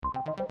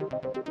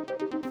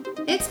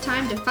It's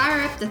time to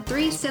fire up the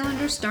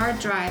three-cylinder Star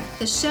Drive,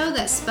 the show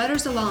that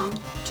sputters along,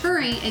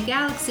 touring a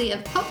galaxy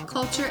of pop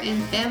culture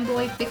and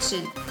fanboy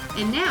fiction.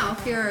 And now,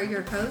 here are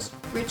your hosts,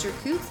 Richard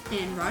Coots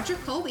and Roger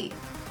Colby.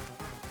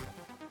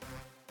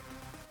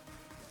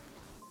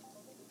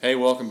 Hey,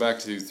 welcome back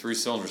to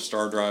Three-Cylinder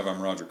Star Drive.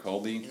 I'm Roger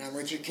Colby. And I'm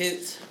Richard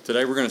Coots.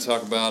 Today we're going to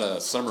talk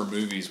about summer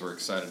movies we're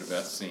excited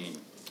about seeing.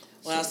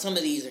 Well, some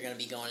of these are going to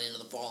be going into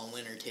the fall and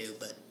winter too,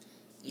 but...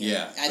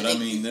 I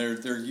mean, there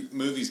are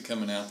movies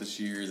coming out this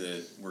year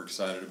that we're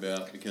excited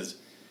about because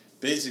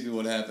basically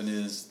what happened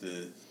is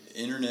the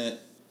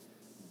internet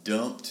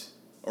dumped,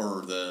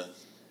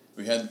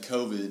 we had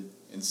COVID,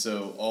 and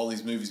so all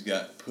these movies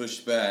got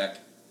pushed back,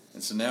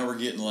 and so now we're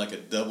getting like a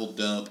double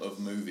dump of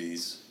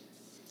movies.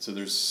 So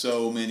there's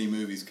so many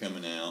movies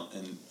coming out,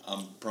 and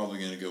I'm probably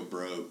going to go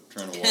broke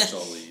trying to watch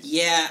all these.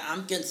 Yeah,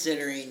 I'm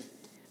considering...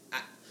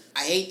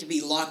 I hate to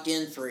be locked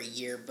in for a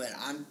year, but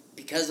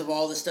because of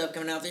all the stuff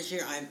coming out this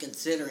year, I'm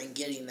considering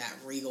getting that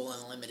Regal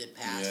Unlimited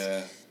Pass.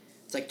 Yeah.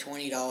 It's like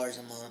 $20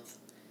 a month.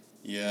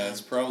 Yeah, it's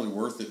probably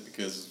worth it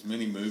because as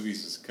many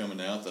movies is coming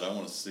out that I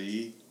want to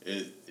see,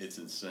 it's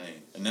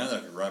insane. And now that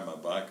I can ride my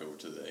bike over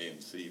to the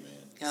AMC, man.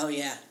 Oh,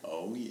 yeah.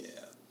 Oh, yeah.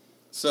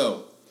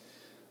 So,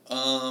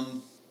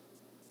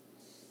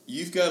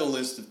 you've got a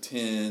list of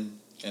 10,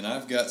 and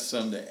I've got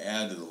some to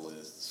add to the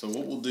list. So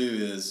what we'll do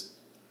is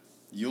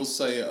you'll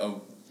say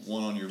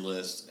one on your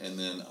list, and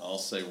then I'll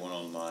say one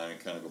on mine and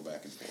kind of go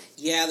back and forth.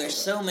 Yeah, there's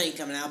so many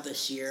coming out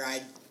this year.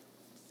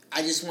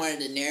 I just wanted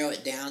to narrow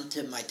it down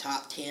to my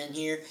top 10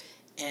 here.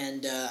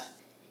 And,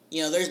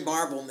 there's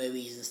Marvel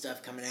movies and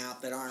stuff coming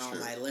out that aren't on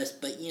my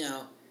list. But,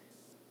 of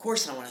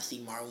course I want to see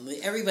Marvel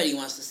movies. Everybody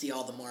wants to see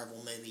all the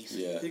Marvel movies.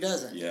 Yeah. Who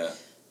doesn't? Yeah.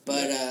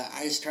 But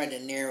I just tried to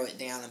narrow it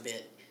down a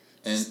bit.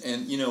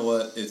 And you know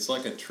what? It's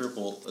like a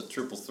triple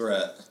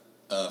threat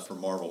for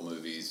Marvel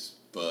movies.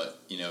 But,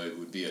 it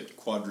would be a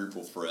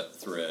quadruple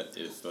threat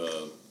if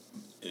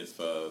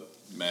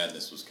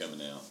Madness was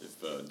coming out,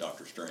 if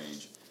Doctor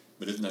Strange.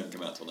 But it doesn't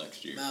come out till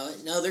next year.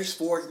 No, there's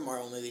 4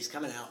 Marvel movies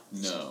coming out.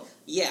 No.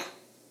 Yeah.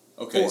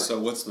 Okay, 4. So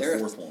what's the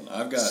fourth one?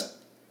 I've got...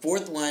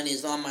 Fourth one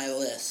is on my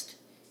list.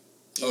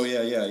 Oh,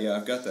 yeah,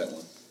 I've got that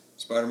one.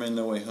 Spider-Man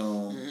No Way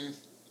Home.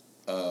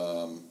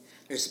 Mm-hmm.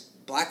 There's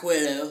Black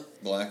Widow,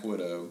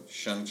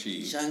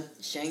 Shang-Chi.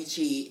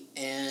 Shang-Chi,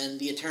 and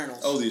The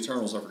Eternals. Oh, The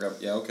Eternals, I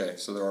forgot. Yeah, okay,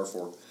 so there are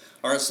 4.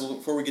 All right, so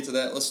before we get to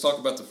that, let's talk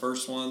about the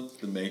first one,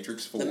 The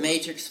Matrix 4. The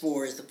Matrix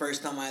 4 is the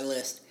first on my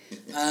list.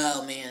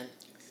 Oh, man.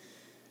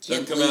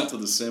 Doesn't come out till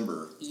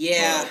December.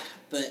 Yeah,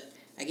 but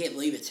I can't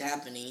believe it's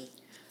happening.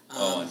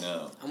 I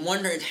know. I'm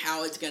wondering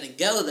how it's going to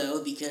go,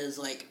 though, because,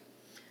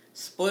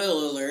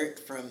 spoiler alert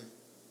from,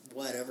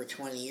 over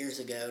 20 years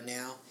ago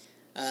now,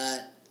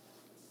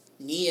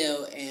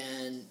 Neo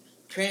and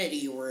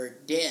Trinity were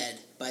dead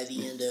by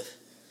the end of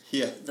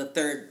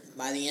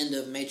by the end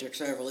of Matrix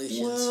Revolutions.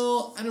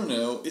 Well, I don't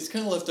know. It's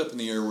kind of left up in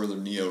the air whether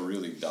Neo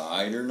really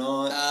died or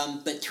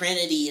not. But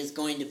Trinity is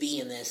going to be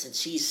in this, and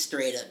she's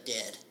straight up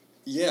dead.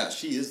 Yeah,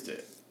 she is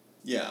dead.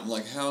 Yeah, I'm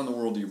like, how in the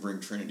world do you bring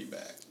Trinity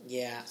back?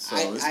 Yeah, so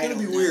it's going to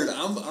be weird.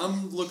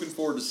 I'm looking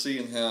forward to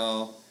seeing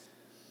how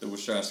the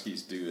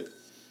Wachowskis do it.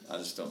 I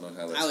just don't know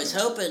how that's.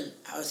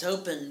 I was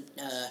hoping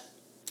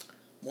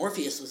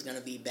Morpheus was going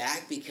to be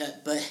back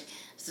but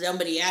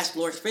somebody asked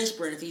Lawrence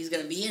Fishburne if he's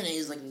going to be in it.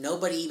 He's like,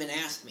 nobody even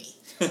asked me.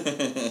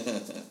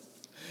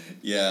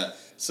 Yeah,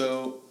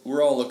 so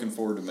we're all looking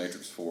forward to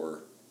Matrix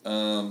 4.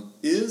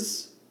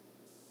 Is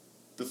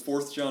the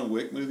 4th John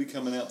Wick movie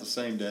coming out the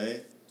same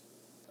day?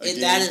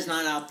 That is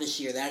not out this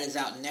year. That is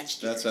out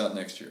next year. That's out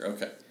next year.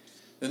 Okay.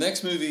 The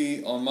next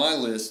movie on my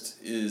list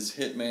is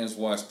Hitman's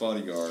Wife's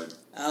Bodyguard.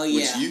 Oh,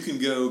 yeah. Which you can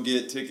go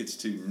get tickets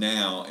to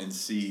now and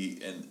see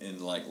in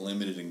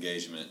limited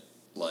engagement,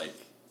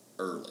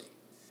 early,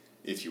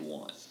 if you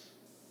want.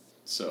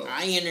 So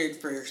I entered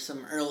for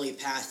some early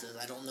passes.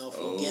 I don't know if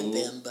we'll get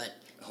them, but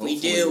hopefully we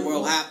do.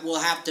 We'll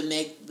have to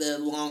make the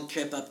long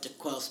trip up to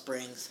Quail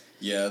Springs.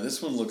 Yeah,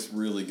 this one looks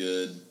really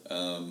good.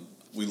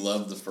 We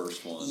love the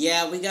first one.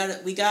 Yeah, we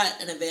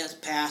got an advance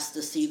pass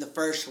to see the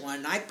first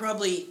one. I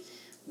probably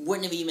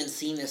wouldn't have even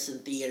seen this in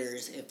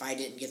theaters if I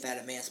didn't get that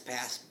advance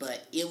pass,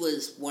 but it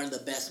was one of the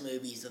best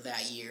movies of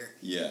that year.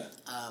 Yeah.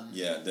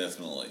 Yeah,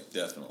 definitely.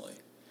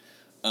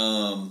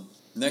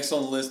 Next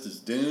on the list is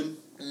Dune.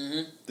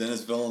 Mm-hmm.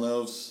 Denis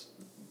Villeneuve's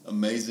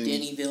amazing.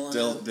 Denis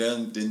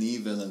Villeneuve. Denis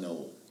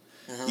Villeneuve.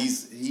 Uh-huh.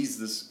 He's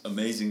this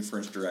amazing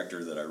French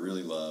director that I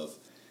really love,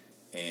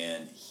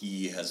 and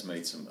he has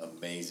made some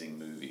amazing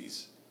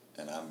movies,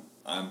 and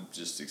I'm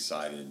just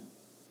excited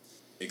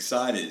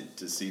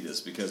to see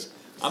this because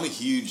I'm a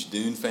huge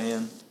Dune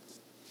fan.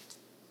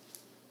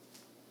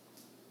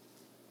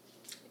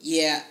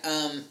 Yeah,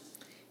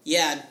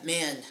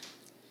 man.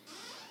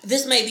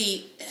 This may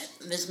be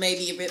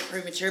a bit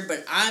premature,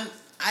 but I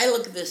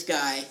look at this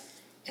guy,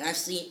 and I've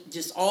seen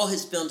just all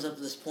his films up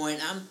to this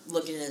point. I'm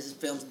looking at his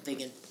films and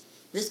thinking,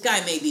 this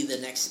guy may be the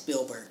next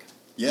Spielberg.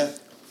 Yeah.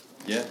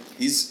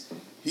 He's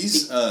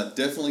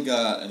definitely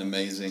got an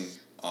amazing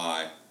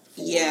eye.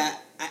 Yeah,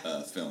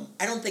 film.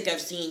 I don't think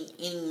I've seen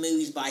any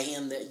movies by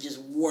him that just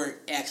weren't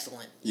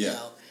excellent. Yeah. You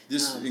know?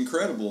 Just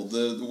incredible.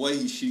 The way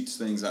he shoots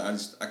things, I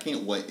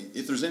can't wait.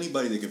 If there's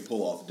anybody that could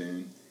pull off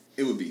Dune,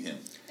 it would be him.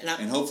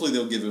 And hopefully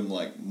they'll give him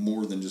like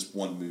more than just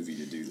one movie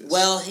to do this.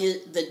 Well,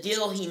 the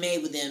deal he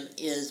made with them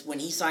is, when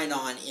he signed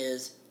on,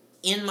 is,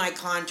 in my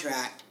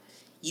contract,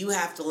 you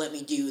have to let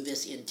me do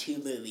this in 2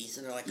 movies.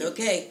 And they're like,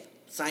 okay,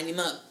 sign him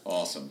up.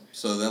 Awesome.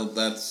 So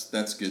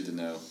that's good to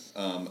know.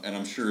 And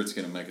I'm sure it's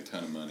going to make a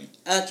ton of money.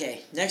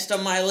 Okay, next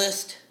on my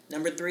list,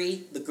 number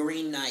 3, The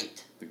Green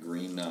Knight. The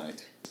Green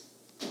Knight.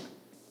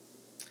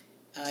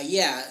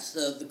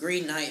 So The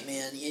Green Knight,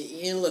 man,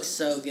 it looks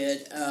so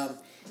good.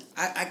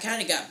 I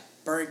kind of got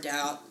burnt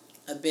out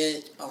a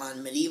bit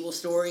on medieval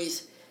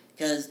stories,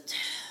 because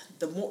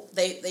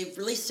they've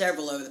released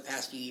several over the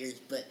past few years,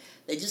 but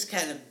they just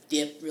kind of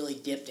really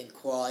dipped in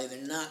quality.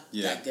 They're not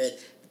that good.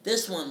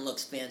 This one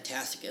looks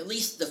fantastic. At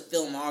least the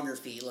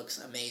filmography looks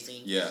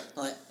amazing. Yeah.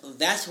 Like,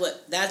 that's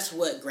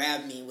what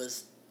grabbed me,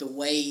 was the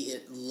way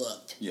it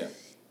looked. Yeah.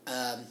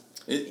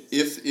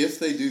 If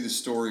they do the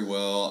story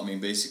well, I mean,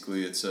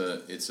 basically it's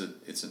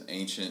an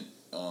ancient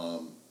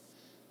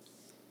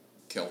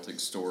Celtic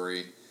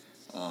story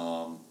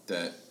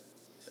that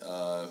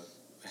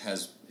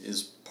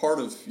is part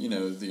of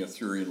the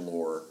Arthurian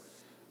lore.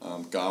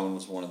 Gawain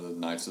was one of the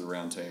Knights of the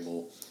Round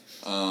Table.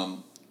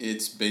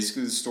 It's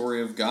basically the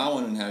story of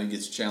Gawain and how he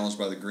gets challenged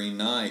by the Green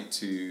Knight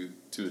to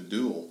a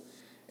duel,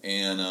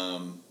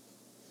 and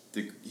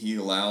he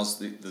allows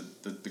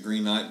the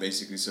Green Knight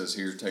basically says,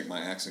 "Here, take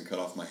my axe and cut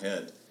off my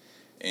head,"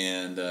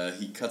 and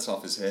he cuts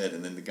off his head,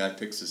 and then the guy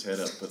picks his head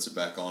up, puts it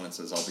back on, and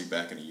says, "I'll be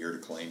back in a year to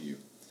claim you."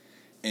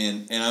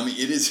 And I mean,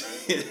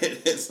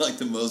 it's like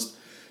the most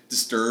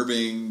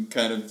disturbing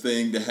kind of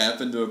thing to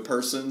happen to a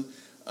person,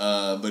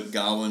 but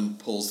Gawain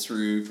pulls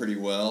through pretty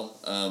well.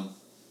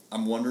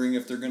 I'm wondering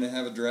if they're going to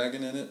have a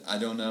dragon in it. I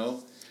don't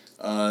know.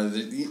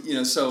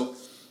 So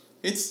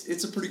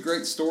it's a pretty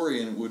great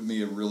story, and it would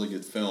be a really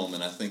good film.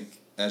 And I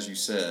think, as you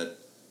said,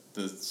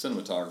 the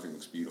cinematography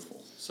looks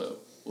beautiful. So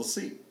we'll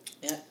see.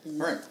 Yeah. All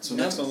right. So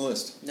next on the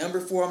list, number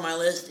 4 on my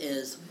list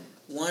is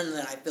one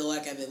that I feel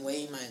like I've been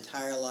waiting my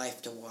entire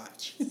life to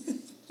watch.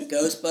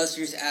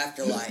 Ghostbusters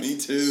Afterlife. Me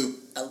too.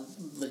 A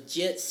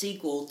legit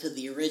sequel to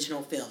the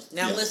original films.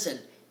 Now listen,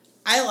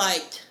 I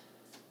liked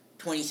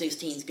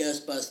 2016's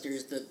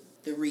Ghostbusters, the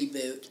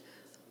reboot,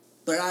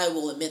 but I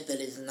will admit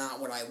that it's not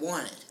what I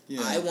wanted.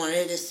 Yeah. I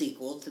wanted a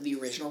sequel to the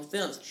original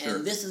films. Sure.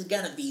 And this is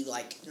gonna be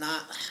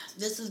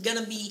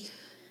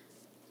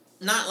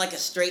not like a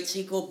straight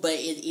sequel, but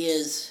it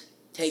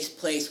takes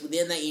place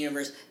within that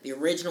universe. The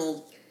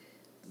original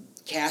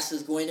cast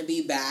is going to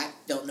be back.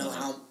 Don't know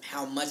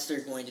how much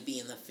they're going to be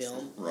in the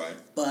film. Right.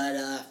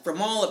 But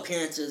from all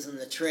appearances in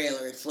the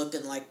trailer, it's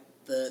looking like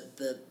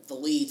the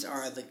leads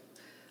are the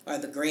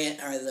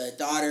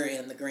daughter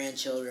and the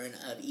grandchildren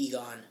of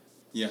Egon.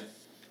 Yeah.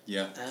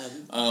 Yeah.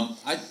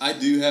 I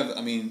do have,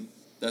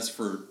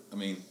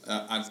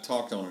 I've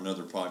talked on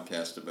another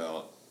podcast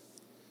about,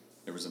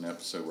 there was an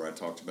episode where I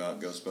talked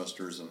about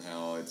Ghostbusters and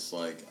how it's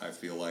like, I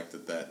feel like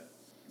that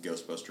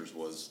Ghostbusters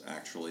was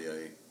actually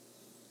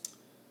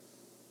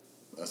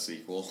a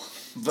sequel.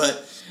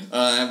 But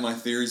I have my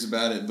theories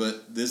about it,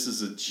 but this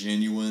is a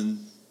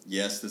genuine,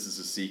 yes, this is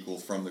a sequel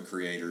from the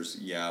creators.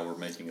 Yeah, we're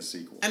making a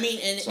sequel.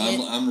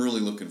 I'm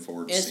really looking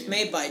forward to seeing it. It's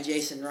made by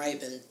Jason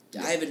Reitman,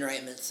 Ivan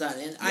Reitman's son,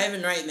 and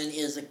Ivan Reitman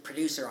is a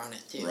producer on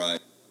it too. Right.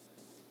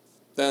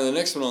 Now the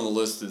next one on the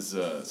list is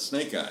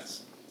Snake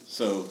Eyes.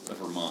 So,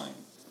 for mine,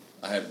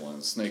 I had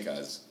one, Snake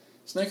Eyes.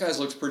 Snake Eyes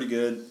looks pretty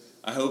good.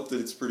 I hope that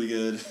it's pretty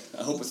good.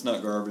 I hope it's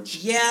not garbage.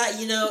 Yeah,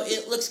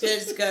 it looks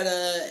good. It's got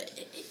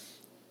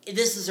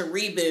this is a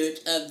reboot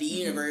of the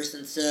universe,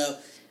 and so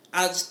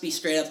I'll just be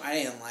straight up, I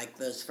didn't like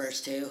those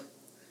first 2.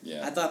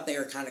 Yeah. I thought they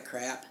were kind of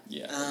crap.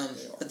 Yeah, they are.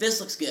 But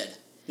this looks good.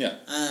 Yeah.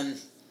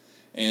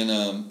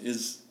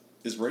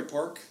 Is Ray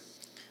Park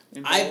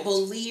involved? I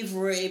believe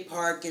Ray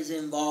Park is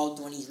involved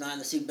when he's not in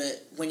the suit,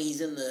 but when he's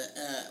in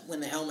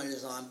when the helmet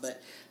is on.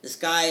 But this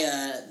guy,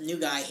 new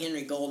guy,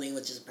 Henry Golding,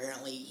 which is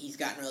apparently, he's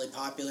gotten really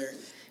popular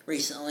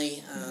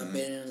recently.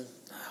 Been in,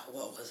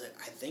 what was it?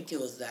 I think it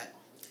was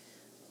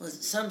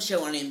some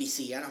show on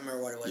NBC. I don't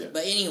remember what it was. Yeah.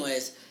 But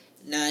anyways,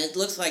 now it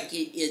looks like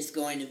it's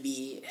going to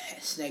be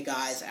Snake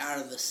Eyes out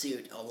of the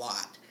suit a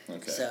lot.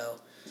 Okay. So,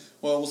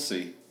 well, we'll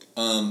see.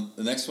 The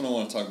next one I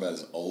want to talk about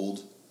is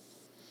Old.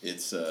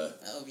 It's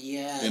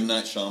M.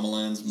 Night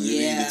Shyamalan's movie.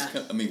 Yeah.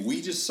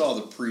 We just saw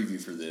the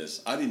preview for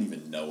this. I didn't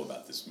even know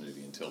about this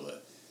movie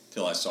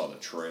until I saw the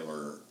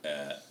trailer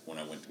when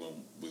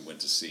we went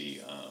to see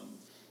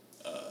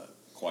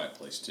Quiet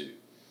Place 2,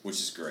 which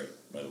is great,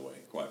 by the way.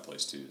 Quiet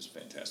Place 2 is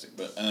fantastic.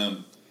 But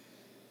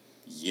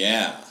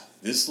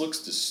this looks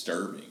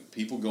disturbing.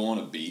 People go on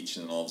a beach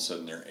and all of a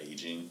sudden they're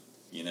aging,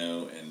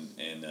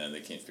 and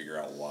they can't figure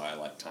out why,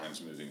 like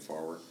time's moving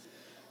forward.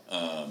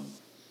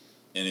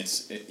 And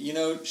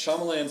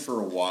Shyamalan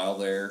for a while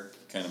there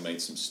kind of made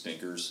some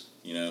stinkers,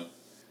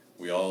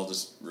 We all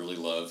just really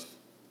love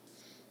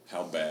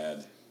how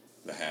bad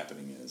The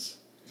Happening is.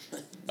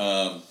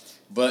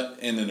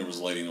 And then there was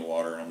Lady in the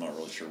Water, and I'm not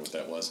really sure what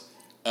that was.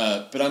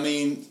 But I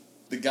mean,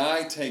 the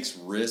guy takes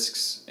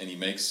risks, and he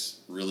makes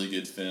really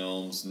good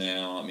films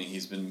now. I mean,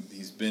 he's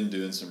been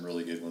doing some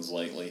really good ones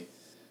lately.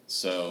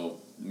 So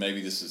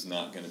maybe this is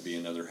not going to be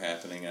another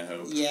happening, I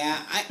hope. Yeah,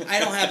 I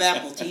don't have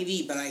Apple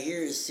TV, but I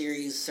hear his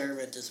series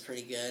Servant is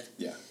pretty good.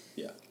 Yeah.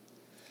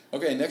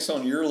 Okay, next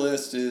on your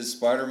list is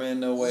Spider-Man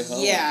No Way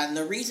Home. Yeah, and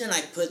the reason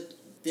I put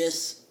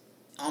this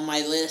on my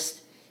list,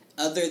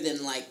 other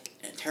than like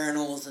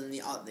Eternals and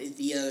the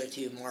other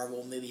two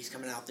Marvel movies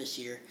coming out this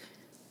year,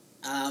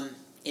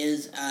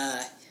 is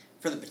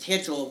for the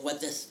potential of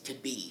what this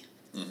could be.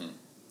 Mm-hmm.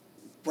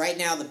 Right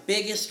now, the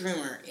biggest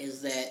rumor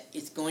is that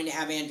it's going to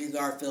have Andrew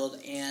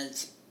Garfield and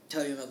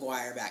Tobey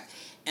Maguire back.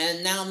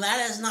 And now that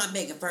has not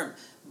been confirmed.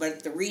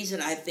 But the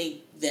reason I think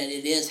that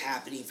it is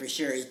happening for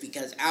sure is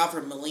because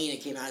Alfred Molina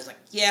came out and was like,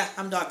 yeah,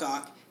 I'm Doc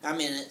Ock.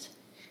 I'm in it.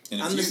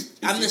 I'm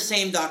the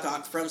same Doc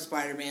Ock from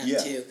Spider-Man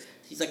 2.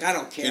 He's like, I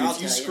don't care. And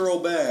if you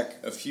scroll back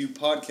a few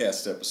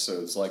podcast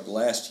episodes, like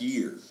last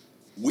year,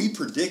 we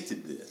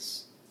predicted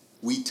this.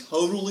 We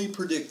totally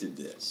predicted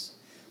this.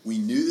 We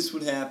knew this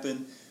would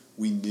happen.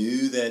 We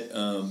knew that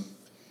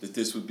that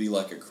this would be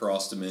like a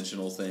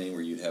cross-dimensional thing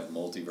where you'd have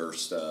multiverse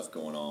stuff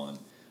going on.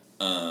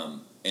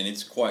 And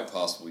it's quite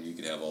possible you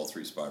could have all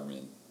three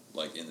Spider-Men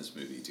like in this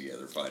movie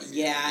together fighting.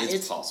 Yeah,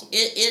 it's possible.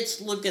 It's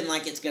looking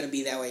like it's going to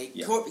be that way.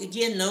 Yeah.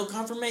 Again, no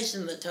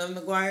confirmation that Tobey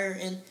Maguire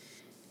and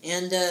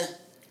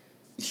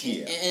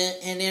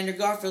Andrew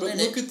Garfield but in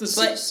look it. At the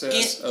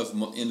success of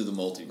Into the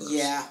Multiverse.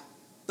 Yeah,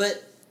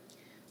 but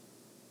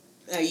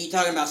are you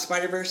talking about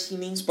Spider-Verse, you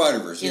mean?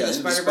 Spider-Verse, Into the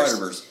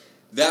Spider-Verse.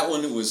 That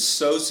one was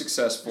so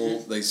successful.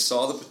 Mm-hmm. They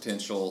saw the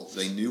potential.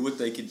 They knew what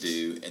they could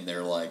do, and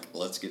they're like,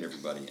 let's get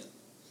everybody in.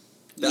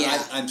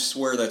 I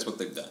swear that's what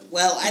they've done.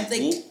 Well, I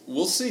think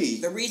we'll see.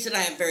 The reason I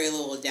have very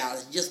little doubt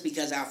is just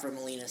because Alfred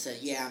Molina said,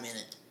 "Yeah, I'm in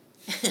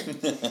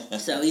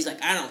it." So he's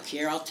like, "I don't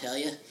care. I'll tell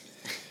you."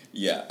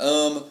 Yeah.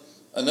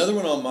 Another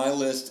one on my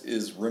list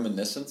is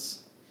Reminiscence.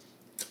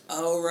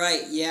 Oh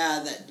right,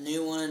 yeah, that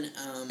new one.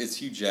 It's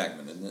Hugh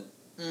Jackman, isn't it?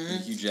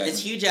 Mm-hmm. Hugh Jackman.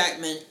 It's Hugh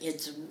Jackman.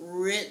 It's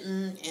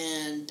written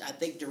and I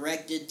think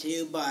directed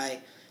too by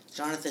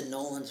Jonathan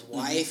Nolan's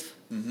wife.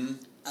 Mm-hmm.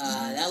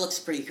 That looks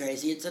pretty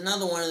crazy. It's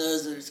another one of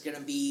those that's going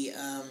to be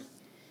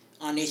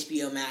on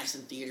HBO Max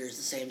in theaters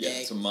the same day.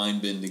 Yeah, it's a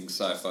mind-bending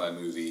sci-fi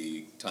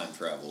movie, time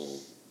travel,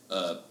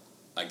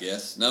 I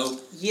guess. No,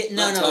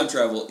 time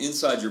travel,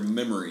 inside your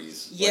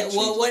memories. Yeah,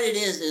 well, what it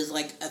is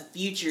like a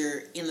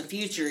future, in the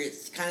future,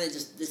 it's kind of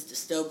just this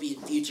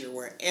dystopian future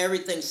where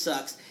everything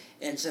sucks,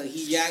 and so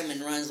Hugh Jackman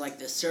runs like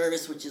this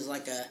service, which is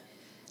like a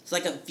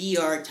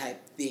VR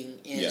type thing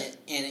in it,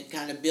 and it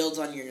kind of builds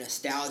on your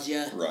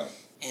nostalgia. Right.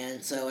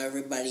 And so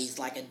everybody's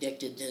like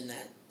addicted to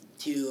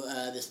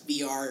this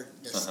VR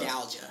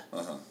nostalgia.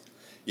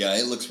 Yeah,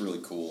 it looks really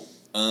cool.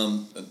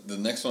 The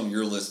next on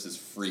your list is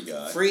Free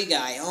Guy. Free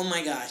Guy. Oh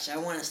my gosh, I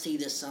want to see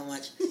this so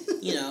much.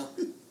 You know,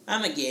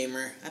 I'm a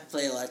gamer. I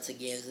play lots of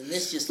games, and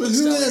this just looks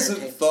so entertaining. But who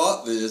hasn't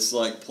thought this,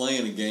 like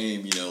playing a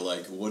game? You know,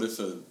 like what if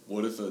an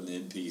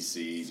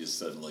NPC just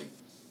suddenly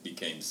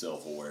became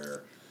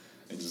self-aware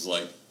and just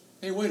like,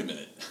 hey, wait a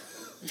minute,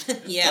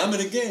 yeah, I'm in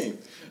a game.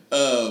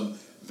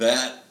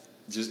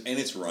 And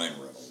it's Ryan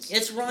Reynolds.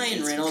 It's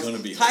Ryan Reynolds. Gonna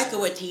be Taika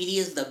Waititi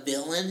is the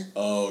villain.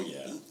 Oh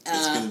yeah,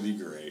 it's going to be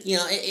great. You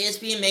know, it's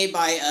being made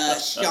by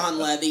Sean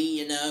Levy.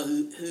 You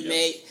know,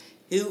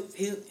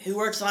 who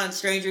works on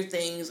Stranger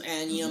Things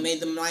and you know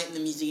made the Night in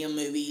the Museum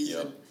movies.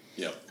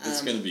 Yep.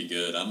 It's going to be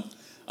good.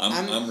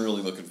 I'm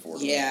really looking forward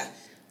to it.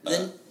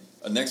 Yeah.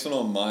 Next one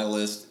on my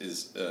list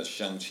is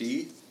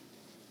Shang-Chi,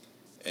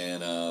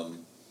 and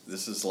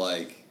this is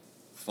like.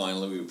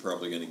 Finally, we were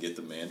probably going to get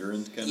the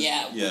Mandarin kind of.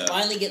 Yeah, we're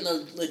finally getting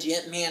the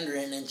legit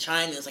Mandarin, and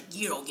China's like,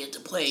 you don't get to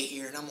play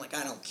here, and I'm like,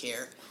 I don't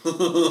care.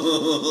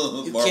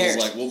 Who Marvel's cares?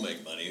 like, we'll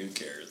make money. Who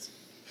cares?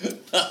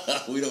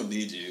 We don't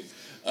need you.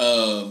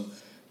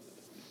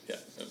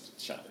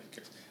 China. Who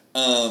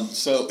cares?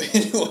 So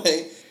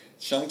anyway,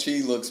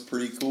 Shang-Chi looks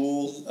pretty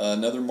cool.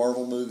 Another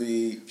Marvel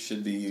movie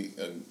should be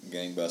a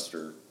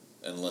gangbuster,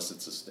 unless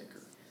it's a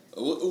stinker.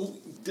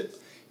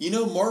 You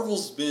know,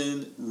 Marvel's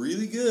been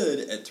really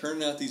good at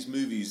turning out these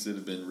movies that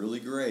have been really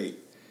great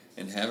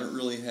and haven't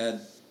really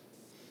had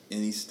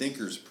any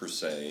stinkers per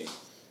se.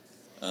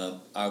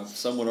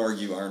 Some would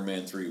argue Iron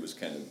Man 3 was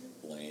kind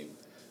of lame.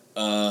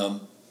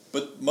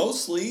 But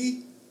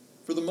mostly,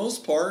 for the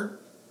most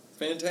part,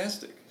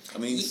 fantastic. I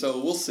mean,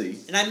 so we'll see.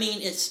 And I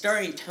mean, it's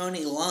starring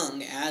Tony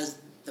Leung as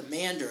the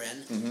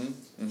Mandarin,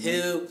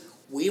 who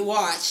we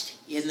watched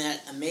in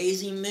that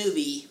amazing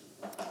movie.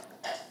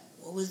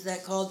 What was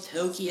that called?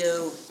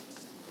 Tokyo,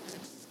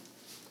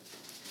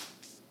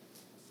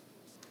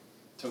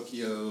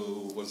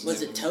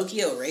 was it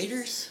Tokyo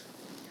Raiders?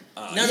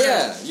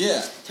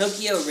 Yeah.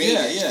 Tokyo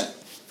Raiders. Yeah.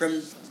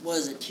 From,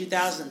 was it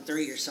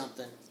 2003 or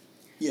something?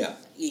 Yeah.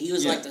 He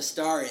was like the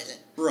star in it.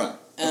 Right.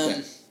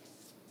 Okay.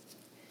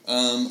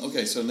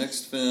 Okay, so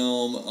next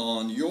film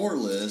on your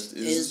list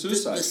is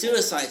Suicide The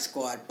Suicide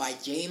Squad by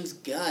James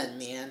Gunn,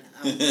 man.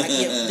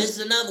 This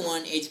is another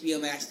one,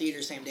 HBO Max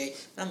Theater, same day.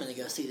 I'm going to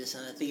go see this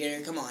in the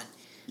theater. Come on.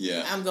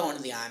 Yeah. I'm going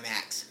to the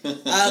IMAX.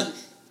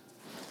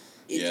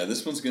 Yeah,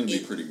 this one's going to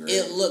be pretty great.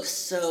 It looks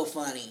so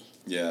funny.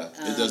 Yeah,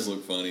 it does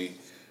look funny.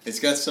 It's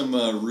got some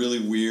really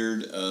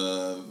weird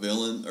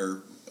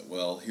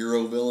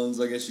hero villains,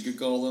 I guess you could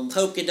call them.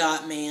 Polka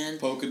Dot Man.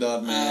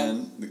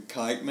 The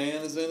Kite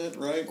Man is in it,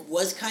 right?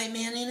 Was Kite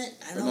Man in it?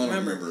 I don't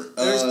remember.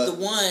 There's the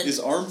one... Is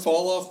Arm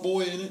Fall Off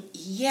Boy in it?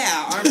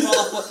 Yeah, Arm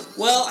Fall Off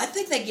Boy. Well, I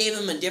think they gave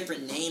him a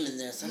different name in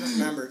this. I don't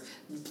remember.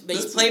 But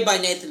he's played by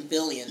Nathan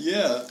Fillion.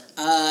 Yeah.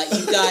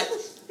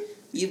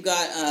 You've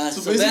got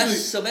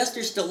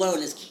Sylvester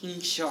Stallone as King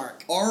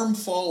Shark. Arm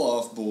Fall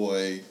Off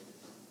Boy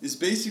is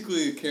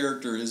basically a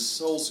character. His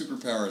sole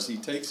superpower is he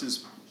takes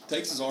his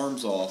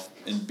arms off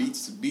and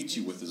beats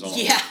you with his arms.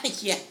 Yeah.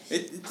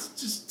 It's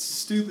just the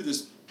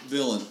stupidest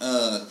villain.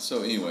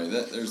 So anyway,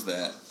 there's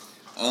that.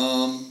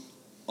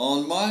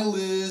 On my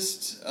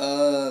list,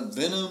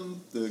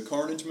 Venom, the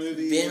Carnage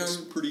movie, looks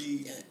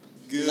pretty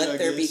good. Let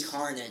There Be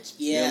Carnage.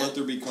 Yeah, Let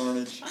There Be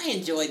Carnage. I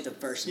enjoyed the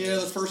first one. Yeah,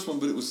 the first one,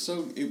 but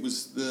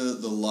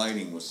the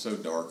lighting was so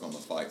dark on the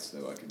fights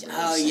though. I could.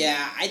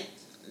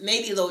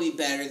 Maybe they'll be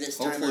better this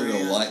time around. Hopefully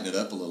they'll lighten it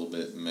up a little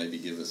bit and maybe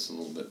give us a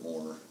little bit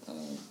more.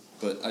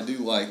 But I do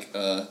like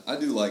Tom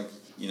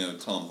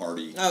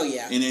Hardy. Oh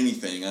yeah. In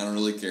anything, I don't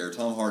really care.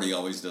 Tom Hardy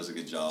always does a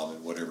good job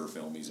in whatever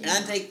film he's in. And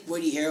I think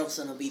Woody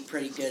Harrelson will be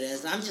pretty good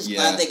as. I'm just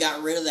glad they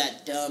got rid of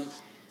that dumb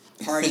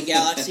Party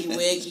Galaxy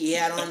wig he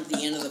had on at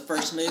the end of the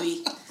first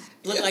movie.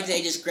 Looked like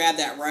they just grabbed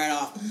that right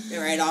off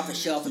the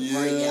shelf at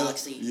Party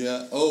Galaxy.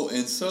 Yeah. Oh,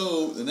 and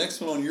so the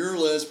next one on your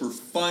list, we're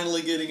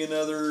finally getting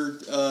another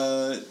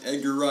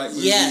Edgar Wright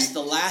movie. Yes,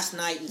 The Last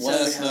Night in Soho.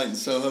 Last Night in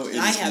Soho.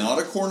 It's not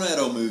a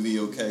Cornetto movie,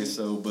 okay?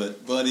 So, but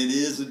it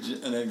is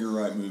an Edgar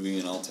Wright movie,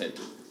 and I'll take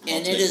it.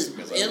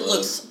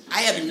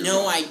 I have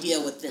no idea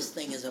what this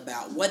thing is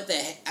about. What the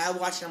heck? I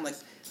watched it, I'm like,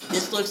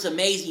 this looks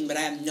amazing, but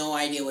I have no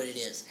idea what it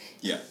is.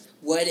 Yeah.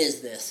 What is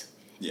this?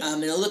 Yeah.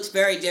 And it looks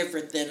very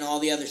different than all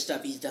the other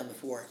stuff he's done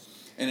before.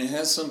 And it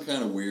has some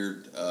kind of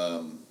weird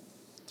time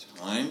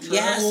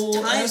travel.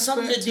 Yes,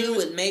 something to do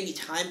with maybe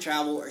time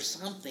travel or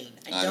something.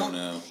 I don't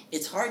know.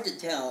 It's hard to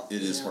tell.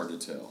 It is hard to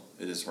tell.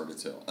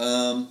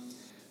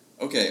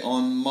 Okay,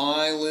 on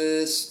my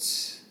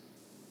list,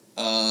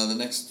 the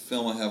next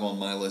film I have on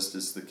my list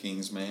is The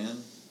King's Man,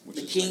 which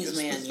is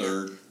the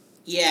third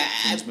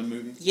Kingsman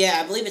movie.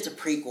 Yeah, I believe it's a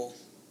prequel.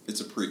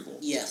 It's a prequel.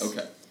 Yes.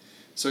 Okay.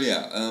 So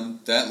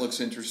that looks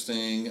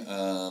interesting.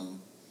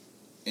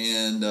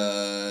 And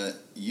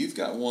you've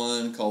got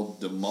one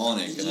called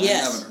Demonic, and I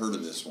haven't heard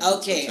of this one.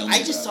 Okay,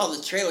 I just saw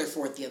the trailer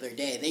for it the other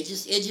day. It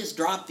just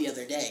dropped the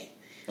other day.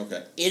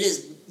 Okay. It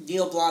is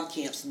Neil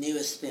Blomkamp's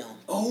newest film.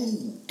 Oh.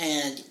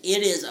 And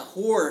it is a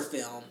horror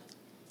film,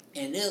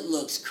 and it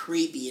looks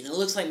creepy, and it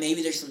looks like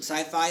maybe there's some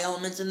sci-fi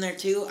elements in there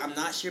too. I'm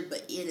not sure,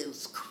 but it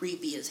is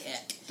creepy as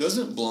heck.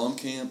 Doesn't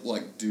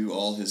Blomkamp do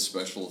all his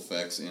special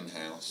effects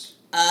in-house?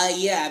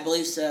 Yeah, I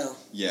believe so.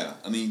 Yeah,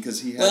 I mean,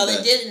 because he had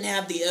they didn't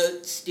have the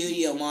Oat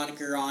Studio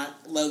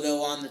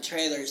logo on the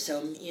trailer,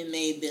 so it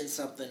may have been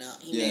something else.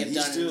 He may have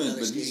done it in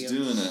another studio. He's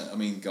doing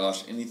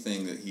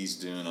anything that he's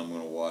doing, I'm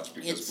going to watch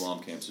because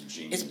Blomkamp's a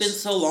genius. It's been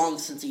so long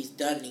since he's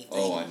done anything.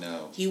 Oh, I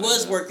know. He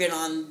was working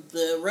on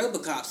the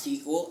RoboCop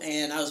sequel,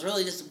 and I was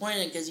really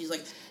disappointed because he's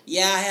like,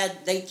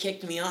 they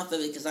kicked me off of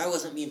it because I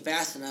wasn't being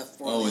fast enough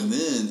for them. Oh, and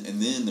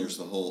then there's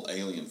the whole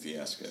Alien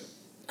fiasco.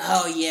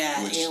 Oh,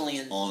 yeah,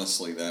 Alien.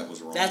 Honestly, that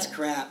was wrong. That's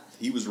crap.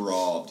 He was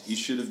robbed. He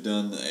should have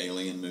done the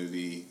Alien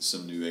movie,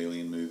 some new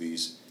Alien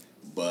movies,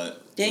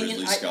 but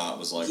Ridley Scott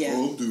was like,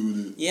 I'm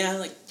doing it.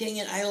 Yeah, dang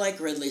it, I like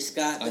Ridley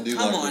Scott, but Ridley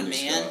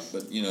Scott,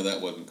 but,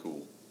 that wasn't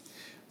cool.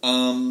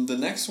 The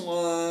next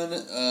one,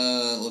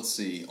 let's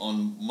see,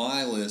 on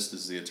my list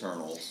is The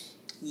Eternals.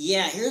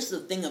 Yeah, here's the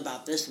thing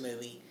about this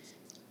movie,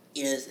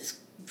 is it's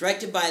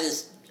directed by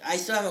this, I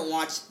still haven't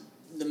watched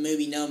the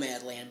movie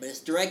Nomadland, but it's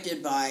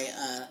directed by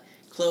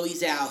Chloe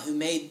Zhao, who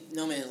made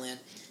Nomadland.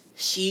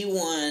 She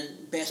won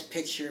Best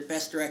Picture,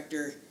 Best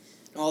Director,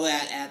 all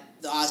that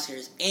at the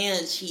Oscars,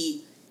 and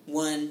she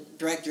won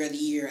Director of the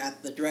Year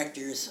at the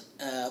Directors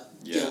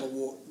Guild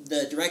Award,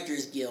 the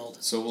Directors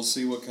Guild. So we'll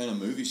see what kind of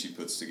movie she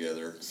puts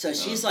together. So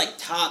she's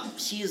top.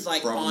 She's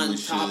on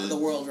top of the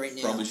world right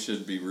now. Probably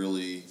should be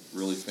really,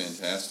 really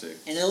fantastic.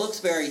 And it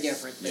looks very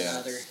different than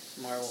other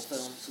Marvel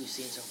films we've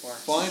seen so far.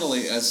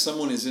 Finally, as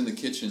someone is in the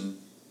kitchen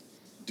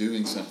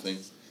doing something,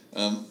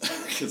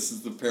 because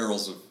it's the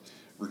perils of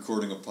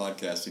recording a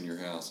podcast in your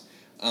house.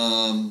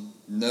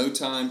 No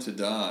Time to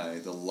Die,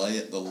 the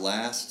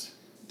last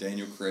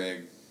Daniel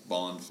Craig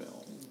Bond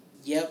film.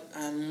 Yep,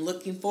 I'm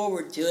looking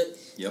forward to it.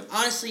 Yep.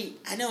 Honestly,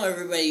 I know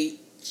everybody,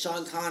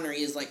 Sean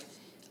Connery is like,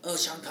 oh,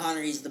 Sean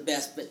Connery's the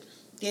best, but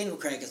Daniel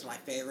Craig is my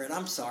favorite.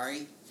 I'm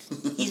sorry.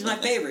 He's my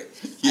favorite.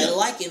 I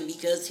like him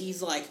because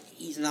he's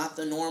not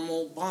the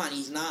normal Bond.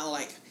 He's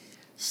not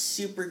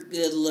super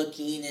good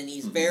looking, and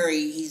he's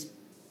very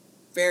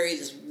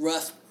just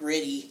rough,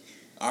 gritty.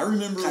 I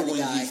remember when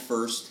guy. he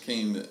first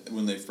came,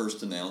 when they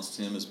first announced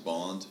him as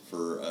Bond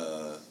for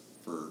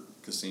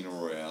Casino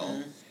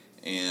Royale,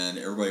 and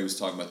everybody was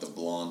talking about the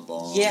blonde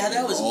Bond. Yeah,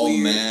 that was all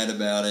weird. mad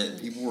about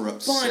it. People were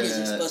upset. Bond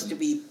isn't supposed to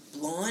be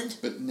blonde.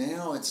 But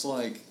now it's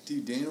like,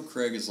 dude, Daniel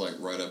Craig is like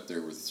right up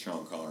there with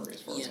Sean Connery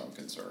as far as I'm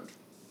concerned.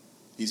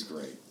 He's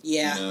great.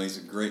 Yeah. You know, he's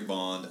a great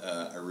Bond.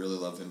 I really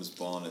love him as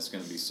Bond. It's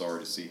going to be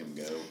sorry to see him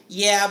go.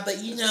 Yeah,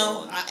 but you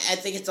know, I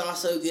think it's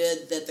also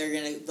good that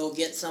they'll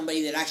get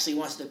somebody that actually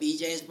wants to be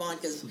James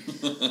Bond, because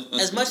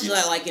as much as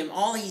I like him,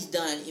 all he's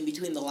done in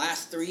between the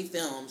last 3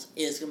 films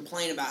is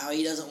complain about how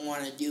he doesn't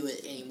want to do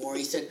it anymore.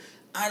 He said,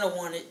 I don't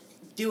want it.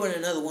 Doing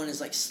another one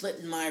is like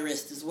slitting my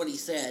wrist, is what he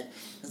said.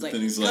 It's like,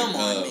 come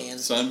on, man.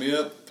 Sign me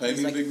up, pay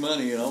me big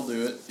money, and I'll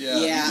do it.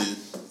 Yeah. He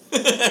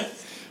did.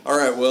 All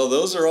right, well,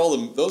 those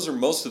are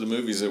most of the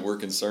movies that we're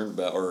concerned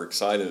about or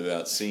excited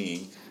about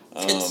seeing.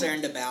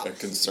 Concerned about.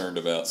 Concerned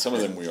about. Some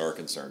of them we are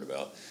concerned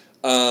about.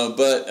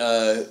 But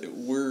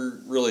we're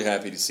really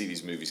happy to see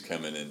these movies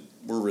coming, and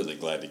we're really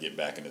glad to get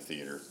back in the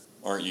theater.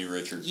 Aren't you,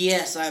 Richard?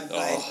 Yes, I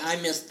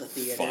missed the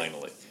theater.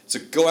 Finally. So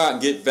go out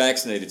and get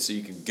vaccinated so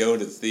you can go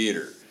to the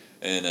theater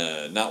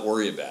and not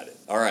worry about it.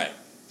 All right.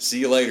 See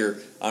you later.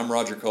 I'm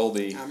Roger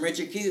Colby. I'm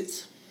Richard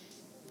Coots.